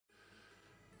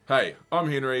Hey, I'm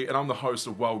Henry and I'm the host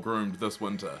of Well Groomed this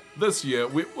winter. This year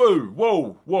we...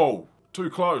 Whoa, too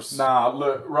close. Nah,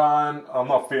 look, Ryan, I'm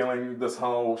not feeling this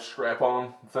whole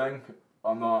strap-on thing.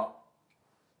 I'm not...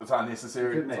 It's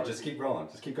unnecessary. Good, mate. Just keep rolling.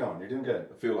 Just keep going. You're doing good.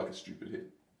 I feel like a stupid head.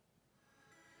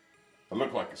 I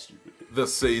look like a stupid head.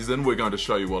 This season, we're going to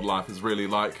show you what life is really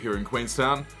like here in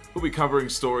Queenstown. We'll be covering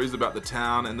stories about the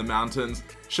town and the mountains,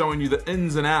 showing you the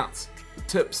ins and outs, the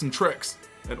tips and tricks,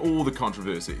 and all the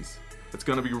controversies. It's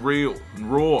going to be real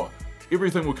and raw.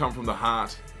 Everything will come from the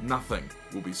heart. Nothing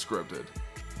will be scripted.